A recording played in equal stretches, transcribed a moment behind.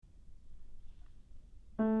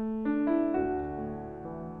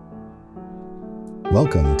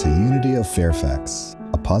Welcome to Unity of Fairfax,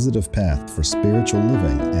 a positive path for spiritual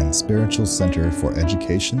living and spiritual center for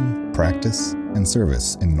education, practice, and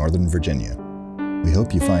service in Northern Virginia. We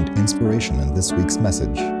hope you find inspiration in this week's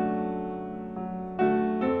message.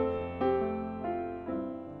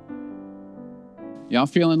 Y'all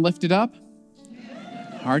feeling lifted up?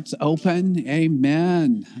 Hearts open?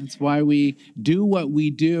 Amen. That's why we do what we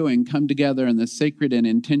do and come together in the sacred and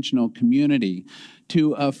intentional community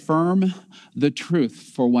to affirm the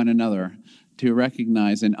truth for one another, to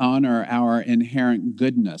recognize and honor our inherent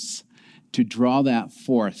goodness, to draw that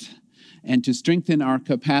forth, and to strengthen our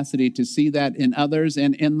capacity to see that in others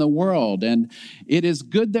and in the world. And it is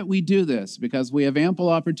good that we do this because we have ample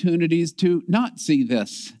opportunities to not see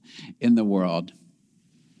this in the world.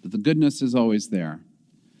 But the goodness is always there.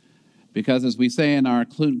 Because as we say in our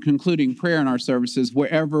concluding prayer in our services,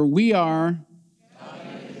 wherever we are,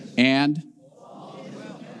 and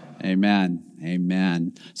amen,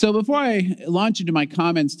 amen. So before I launch into my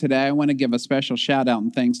comments today, I want to give a special shout out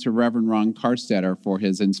and thanks to Reverend Ron Carstetter for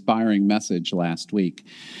his inspiring message last week.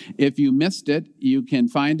 If you missed it, you can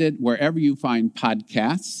find it wherever you find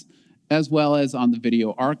podcasts, as well as on the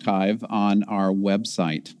video archive on our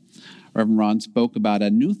website. Reverend Ron spoke about a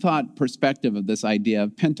new thought perspective of this idea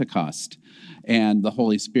of Pentecost and the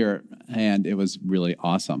Holy Spirit, and it was really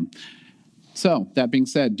awesome. So, that being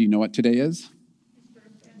said, do you know what today is?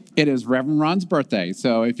 It is Reverend Ron's birthday,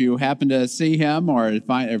 so if you happen to see him or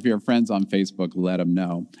if you're friends on Facebook, let him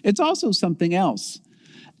know. It's also something else,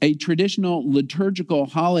 a traditional liturgical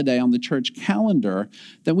holiday on the church calendar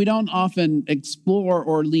that we don't often explore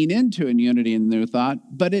or lean into in Unity and New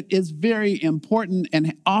Thought, but it is very important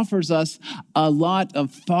and offers us a lot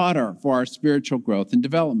of fodder for our spiritual growth and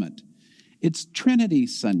development. It's Trinity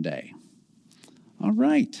Sunday. All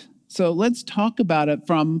right, so let's talk about it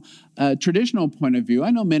from a traditional point of view. I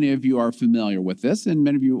know many of you are familiar with this, and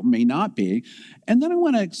many of you may not be. And then I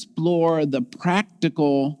want to explore the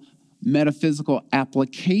practical metaphysical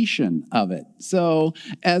application of it. So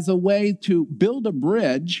as a way to build a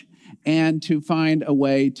bridge and to find a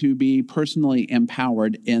way to be personally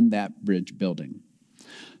empowered in that bridge building.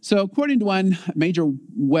 So according to one major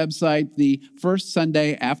website, the first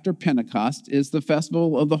Sunday after Pentecost is the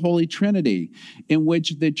Festival of the Holy Trinity, in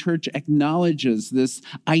which the church acknowledges this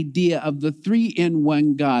idea of the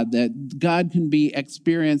three-in-one God, that God can be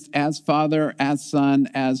experienced as Father, as Son,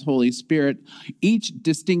 as Holy Spirit, each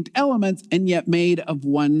distinct elements and yet made of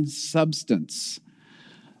one substance.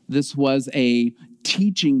 This was a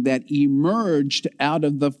teaching that emerged out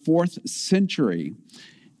of the 4th century.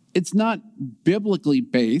 It's not biblically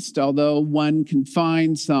based, although one can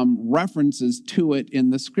find some references to it in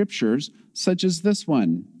the scriptures, such as this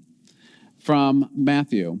one from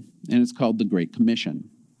Matthew, and it's called the Great Commission.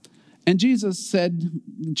 And Jesus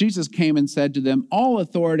came and said to them, "All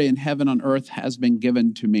authority in heaven and on earth has been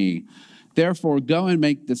given to me. Therefore, go and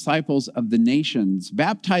make disciples of the nations,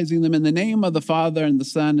 baptizing them in the name of the Father and the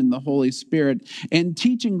Son and the Holy Spirit, and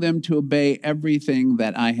teaching them to obey everything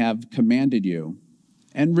that I have commanded you.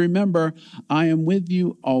 And remember, I am with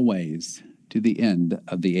you always to the end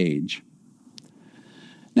of the age."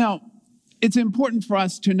 Now, it's important for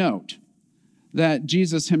us to note that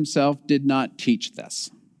Jesus himself did not teach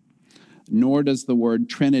this, nor does the word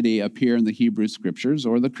Trinity appear in the Hebrew scriptures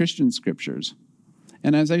or the Christian scriptures.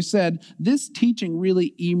 And as I said, this teaching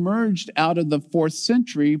really emerged out of the 4th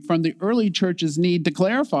century from the early church's need to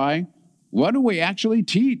clarify, what do we actually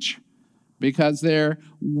teach? Because there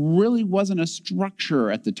really wasn't a structure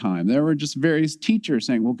at the time. There were just various teachers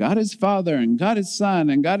saying, well, God is Father, and God is Son,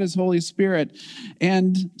 and God is Holy Spirit.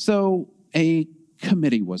 And so a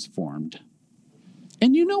committee was formed.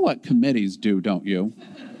 And you know what committees do, don't you?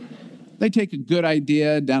 They take a good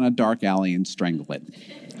idea down a dark alley and strangle it.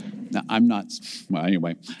 Now,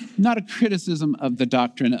 not a criticism of the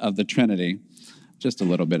doctrine of the Trinity, just a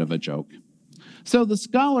little bit of a joke. So the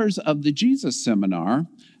scholars of the Jesus Seminar,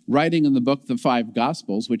 writing in the book, The Five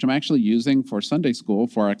Gospels, which I'm actually using for Sunday school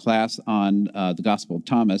for our class on the Gospel of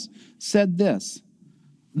Thomas, said this: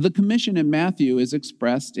 the commission in Matthew is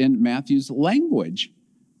expressed in Matthew's language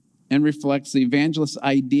and reflects the evangelist's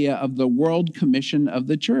idea of the world commission of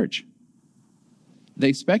the church.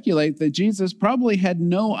 They speculate that Jesus probably had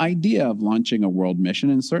no idea of launching a world mission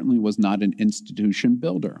and certainly was not an institution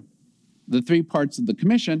builder. The 3 parts of the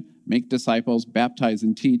commission, make disciples, baptize,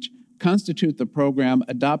 and teach, constitute the program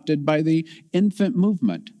adopted by the infant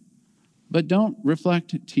movement, but don't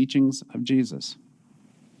reflect teachings of Jesus.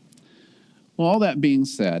 Well, all that being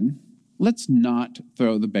said, let's not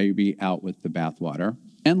throw the baby out with the bathwater,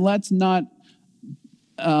 and let's not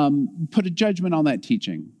put a judgment on that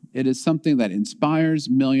teaching. It is something that inspires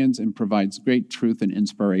millions and provides great truth and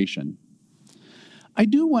inspiration. I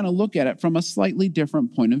do want to look at it from a slightly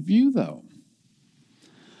different point of view, though.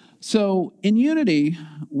 So in Unity,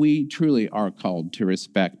 we truly are called to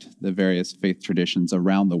respect the various faith traditions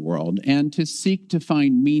around the world and to seek to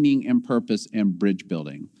find meaning and purpose in bridge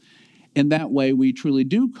building. In that way, we truly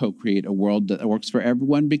do co-create a world that works for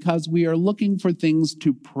everyone because we are looking for things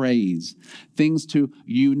to praise, things to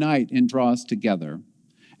unite and draw us together.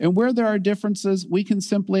 And where there are differences, we can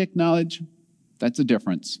simply acknowledge that's a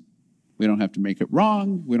difference. We don't have to make it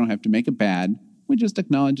wrong. We don't have to make it bad. We just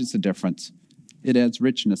acknowledge it's a difference. It adds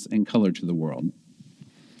richness and color to the world.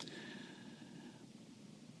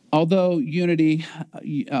 Although Unity,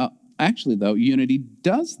 Unity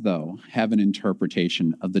does, have an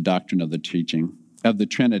interpretation of the doctrine of the teaching of the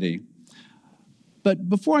Trinity. But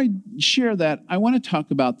before I share that, I want to talk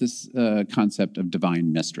about this concept of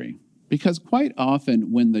divine mystery. Because quite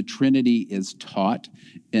often when the Trinity is taught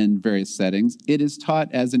in various settings, it is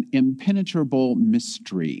taught as an impenetrable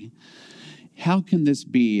mystery. How can this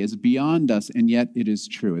be? It's beyond us, and yet it is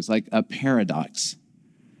true. It's like a paradox.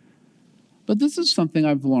 But this is something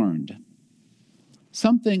I've learned.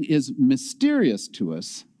 Something is mysterious to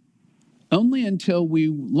us only until we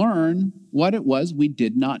learn what it was we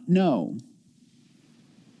did not know.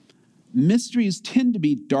 Mysteries tend to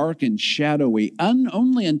be dark and shadowy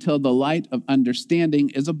only until the light of understanding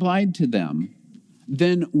is applied to them.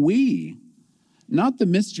 Then we, not the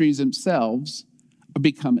mysteries themselves,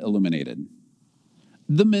 become illuminated.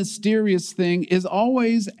 The mysterious thing is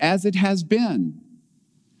always as it has been.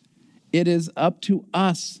 It is up to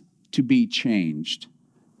us to be changed,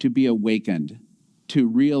 to be awakened, to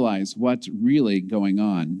realize what's really going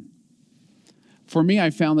on. For me, I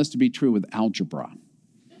found this to be true with algebra.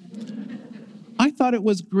 I thought it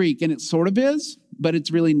was Greek, and it sort of is, but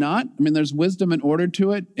it's really not. I mean, there's wisdom and order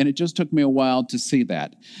to it, and it just took me a while to see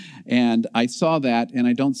that. And I saw that, and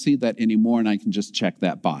I don't see that anymore, and I can just check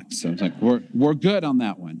that box. So it's like, we're good on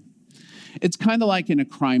that one. It's kind of like in a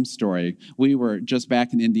crime story. We were just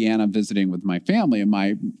back in Indiana visiting with my family, and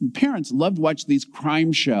my parents loved to watch these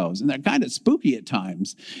crime shows, and they're kind of spooky at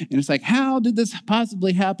times. And it's like, how did this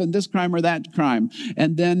possibly happen, this crime or that crime?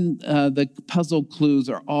 And then the puzzle clues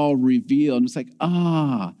are all revealed, and it's like,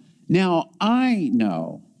 now I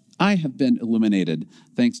know. I have been illuminated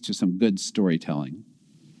thanks to some good storytelling.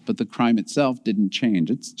 But the crime itself didn't change.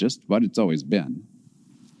 It's just what it's always been.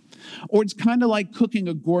 Or it's kind of like cooking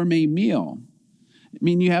a gourmet meal. I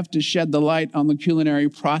mean, you have to shed the light on the culinary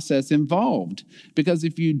process involved, because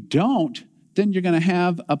if you don't, then you're going to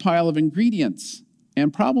have a pile of ingredients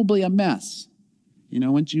and probably a mess. You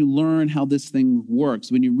know, once you learn how this thing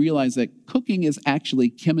works, when you realize that cooking is actually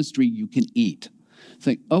chemistry you can eat, it's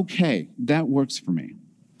like, okay, that works for me.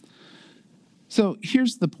 So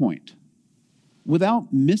here's the point.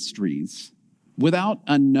 Without mysteries, without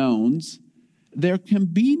unknowns, there can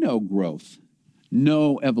be no growth,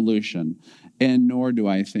 no evolution, and nor do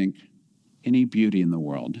I think any beauty in the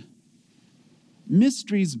world.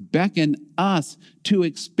 Mysteries beckon us to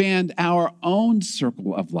expand our own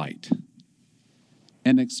circle of light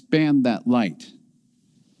and expand that light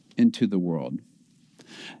into the world.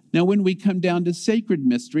 Now, when we come down to sacred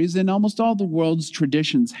mysteries, and almost all the world's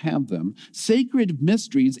traditions have them, sacred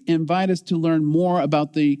mysteries invite us to learn more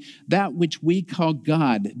about that which we call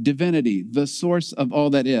God, divinity, the source of all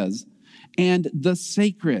that is, and the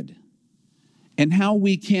sacred, and how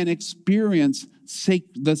we can experience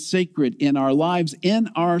the sacred in our lives, in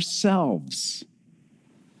ourselves.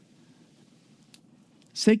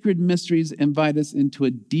 Sacred mysteries invite us into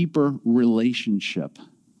a deeper relationship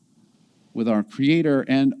with our Creator,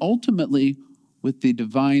 and ultimately with the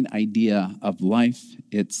divine idea of life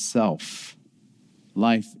itself,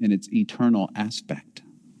 life in its eternal aspect.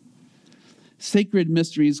 Sacred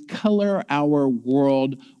mysteries color our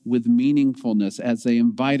world with meaningfulness as they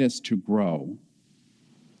invite us to grow.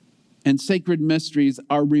 And sacred mysteries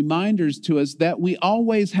are reminders to us that we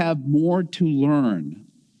always have more to learn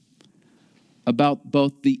about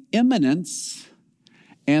both the immanence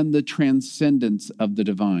and the transcendence of the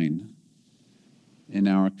divine, in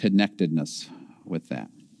our connectedness with that.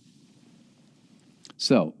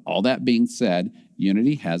 So, all that being said,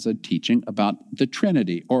 Unity has a teaching about the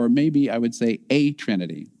Trinity, or maybe I would say a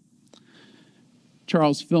Trinity.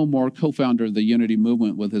 Charles Fillmore, co-founder of the Unity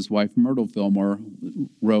movement with his wife Myrtle Fillmore,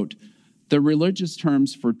 wrote, "The religious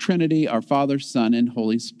terms for Trinity are Father, Son, and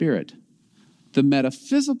Holy Spirit. The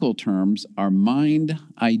metaphysical terms are mind,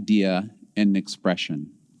 idea, and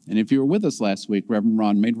expression." And if you were with us last week, Reverend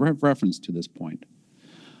Ron made reference to this point.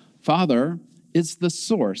 Father is the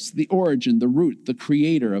source, the origin, the root, the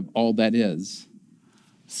creator of all that is.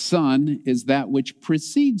 Son is that which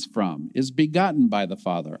proceeds from, is begotten by the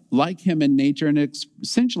Father, like him in nature and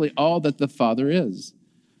essentially all that the Father is.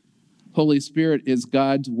 Holy Spirit is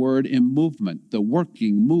God's word in movement, the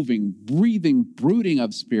working, moving, breathing, brooding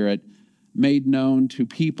of Spirit made known to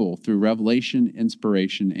people through revelation,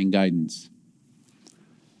 inspiration, and guidance.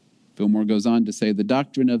 Fillmore goes on to say the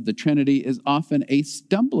doctrine of the Trinity is often a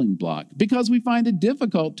stumbling block because we find it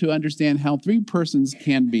difficult to understand how three persons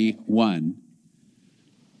can be one.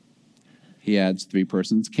 He adds, three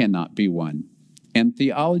persons cannot be one. And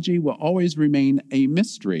theology will always remain a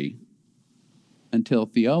mystery until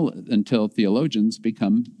theologians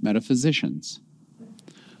become metaphysicians.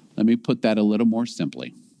 Let me put that a little more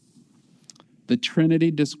simply. The Trinity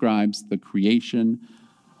describes the creation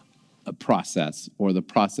process or the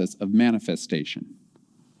process of manifestation.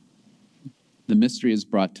 The mystery is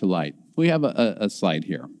brought to light. We have a slide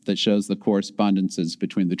here that shows the correspondences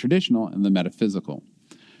between the traditional and the metaphysical.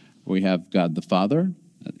 We have God the Father,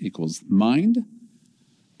 that equals mind.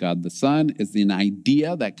 God the Son is an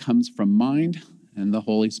idea that comes from mind, and the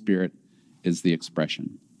Holy Spirit is the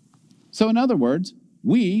expression. So in other words,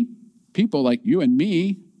 we, people like you and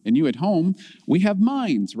me, and you at home, we have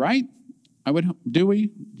minds, right? Do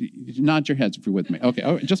we? Nod your heads if you're with me.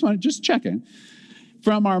 Okay, just checking.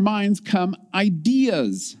 From our minds come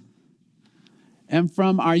ideas. And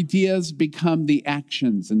from ideas become the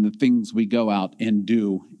actions and the things we go out and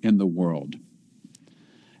do in the world.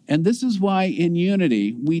 And this is why in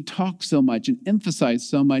Unity we talk so much and emphasize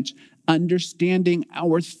so much understanding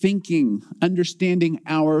our thinking, understanding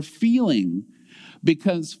our feeling.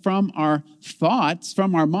 Because from our thoughts,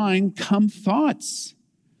 from our mind, come thoughts.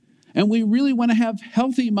 And we really want to have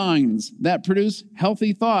healthy minds that produce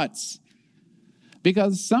healthy thoughts.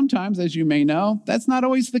 Because sometimes, as you may know, that's not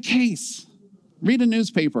always the case. Read a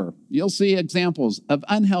newspaper. You'll see examples of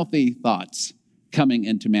unhealthy thoughts coming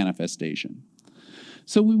into manifestation.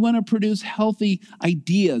 So we want to produce healthy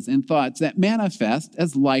ideas and thoughts that manifest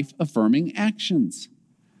as life-affirming actions.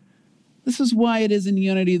 This is why it is in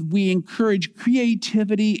Unity we encourage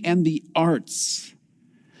creativity and the arts.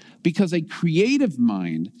 Because a creative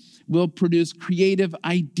mind will produce creative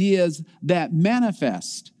ideas that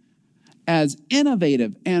manifest as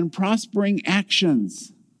innovative and prospering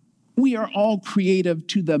actions. We are all creative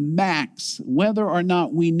to the max, whether or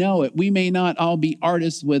not we know it. We may not all be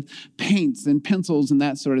artists with paints and pencils and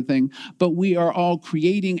that sort of thing, but we are all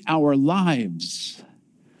creating our lives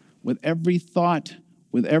with every thought,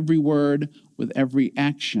 with every word, with every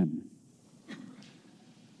action.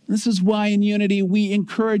 This is why in Unity we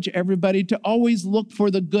encourage everybody to always look for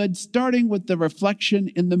the good, starting with the reflection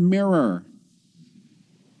in the mirror.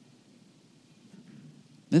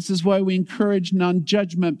 This is why we encourage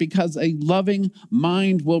non-judgment, because a loving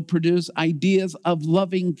mind will produce ideas of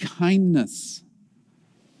loving kindness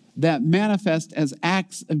that manifest as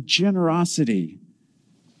acts of generosity.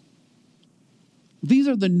 These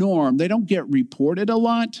are the norm. They don't get reported a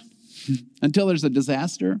lot until there's a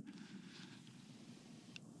disaster.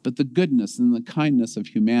 But the goodness and the kindness of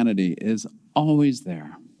humanity is always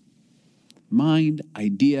there. Mind,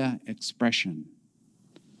 idea, expression.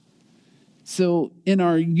 So in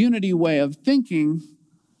our Unity way of thinking,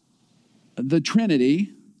 the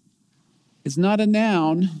Trinity is not a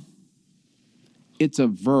noun, it's a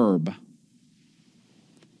verb.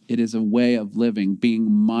 It is a way of living,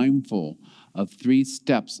 being mindful of 3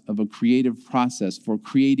 steps of a creative process for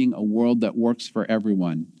creating a world that works for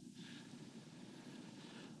everyone.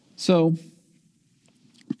 So,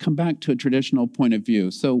 come back to a traditional point of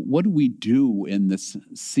view. So what do we do in this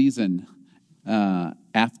season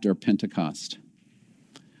after Pentecost?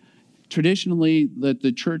 Traditionally,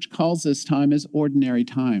 the church calls this time as ordinary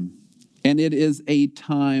time. And it is a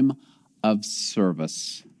time of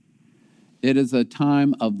service. It is a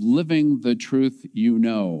time of living the truth you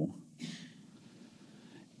know.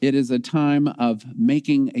 It is a time of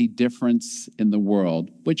making a difference in the world,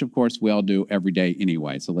 which of course we all do every day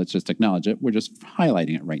anyway. So let's just acknowledge it. We're just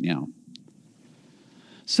highlighting it right now.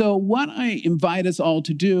 So what I invite us all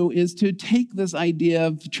to do is to take this idea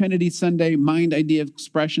of Trinity Sunday, mind, idea,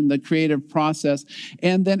 expression, the creative process,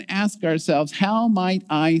 and then ask ourselves, how might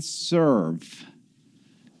I serve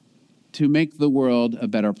to make the world a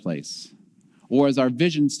better place? Or as our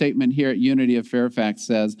vision statement here at Unity of Fairfax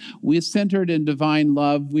says, we are centered in divine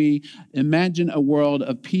love. We imagine a world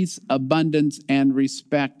of peace, abundance, and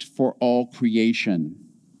respect for all creation.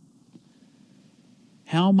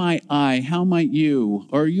 How might you,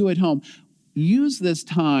 or you at home, use this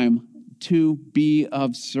time to be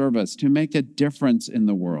of service, to make a difference in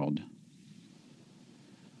the world?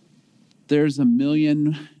 There's a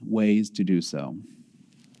million ways to do so.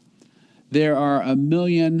 There are a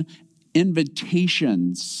million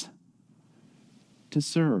invitations to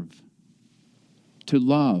serve, to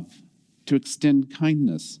love, to extend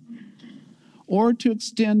kindness, or to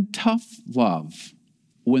extend tough love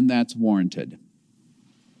when that's warranted.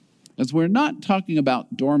 As we're not talking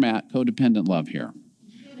about doormat codependent love here.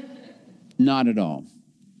 Not at all.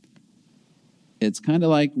 It's kind of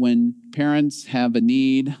like when parents have a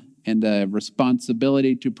need and a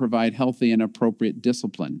responsibility to provide healthy and appropriate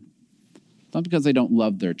discipline. Not because they don't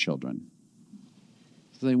love their children.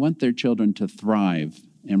 So they want their children to thrive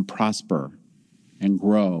and prosper and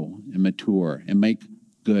grow and mature and make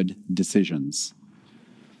good decisions.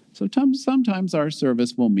 So sometimes our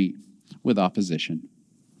service will meet with opposition.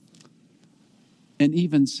 And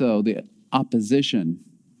even so, the opposition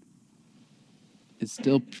is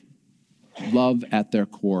still love at their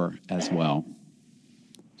core as well.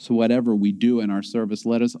 So whatever we do in our service,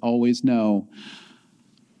 let us always know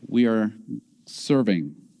we are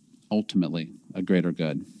serving, ultimately, a greater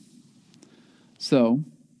good. So,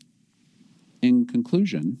 in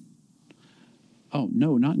conclusion,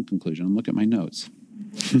 not in conclusion, I'm looking at my notes.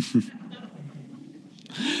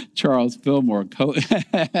 Charles Fillmore,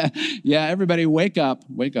 yeah, everybody wake up.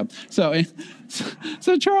 So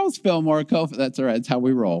Charles Fillmore, that's all right, that's how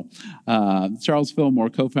we roll. Charles Fillmore,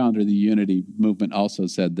 co-founder of the Unity movement, also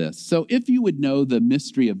said this. So if you would know the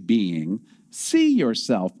mystery of being, see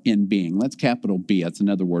yourself in being. That's capital B, that's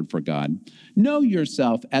another word for God. Know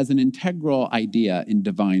yourself as an integral idea in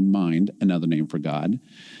divine mind, another name for God.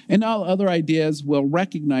 And all other ideas will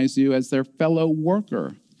recognize you as their fellow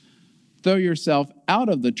worker. Throw yourself out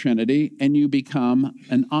of the Trinity and you become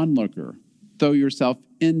an onlooker. Throw yourself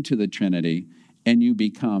into the Trinity and you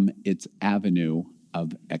become its avenue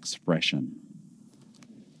of expression.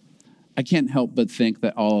 I can't help but think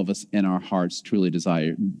that all of us in our hearts truly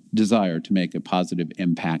desire to make a positive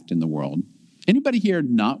impact in the world. Anybody here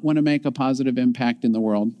not want to make a positive impact in the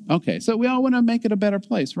world? Okay, so we all want to make it a better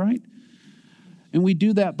place, right? And we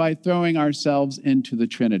do that by throwing ourselves into the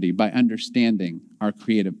Trinity, by understanding our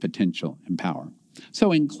creative potential and power.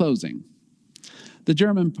 So in closing, the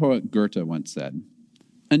German poet Goethe once said,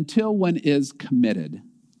 "Until one is committed,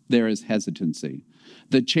 there is hesitancy.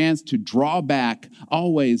 The chance to draw back,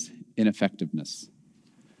 always ineffectiveness.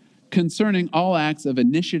 Concerning all acts of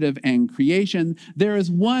initiative and creation, there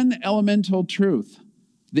is one elemental truth,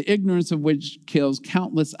 the ignorance of which kills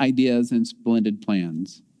countless ideas and splendid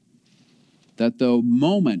plans. That the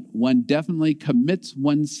moment one definitely commits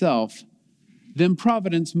oneself, then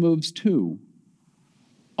providence moves too.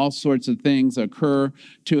 All sorts of things occur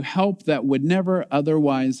to help that would never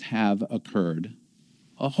otherwise have occurred.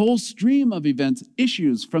 A whole stream of events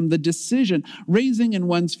issues from the decision, raising in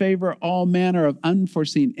one's favor all manner of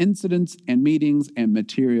unforeseen incidents and meetings and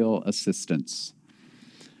material assistance,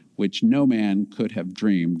 which no man could have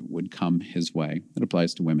dreamed would come his way." It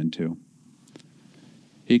applies to women too.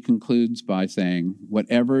 He concludes by saying,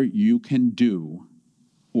 whatever you can do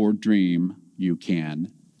or dream you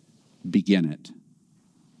can, begin it.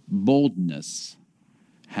 Boldness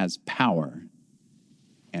has power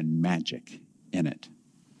and magic in it.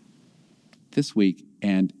 This week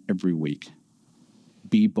and every week,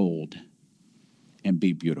 be bold and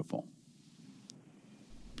be beautiful,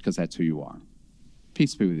 because that's who you are.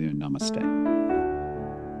 Peace be with you. Namaste.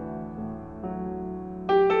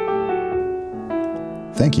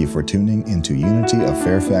 Thank you for tuning into Unity of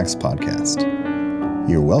Fairfax podcast.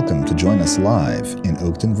 You're welcome to join us live in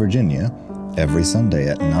Oakton, Virginia, every Sunday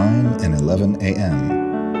at 9 and 11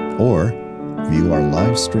 a.m., or view our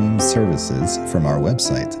live stream services from our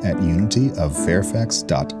website at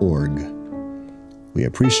unityoffairfax.org. We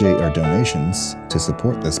appreciate our donations to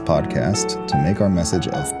support this podcast to make our message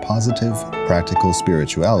of positive, practical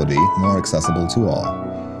spirituality more accessible to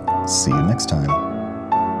all. See you next time.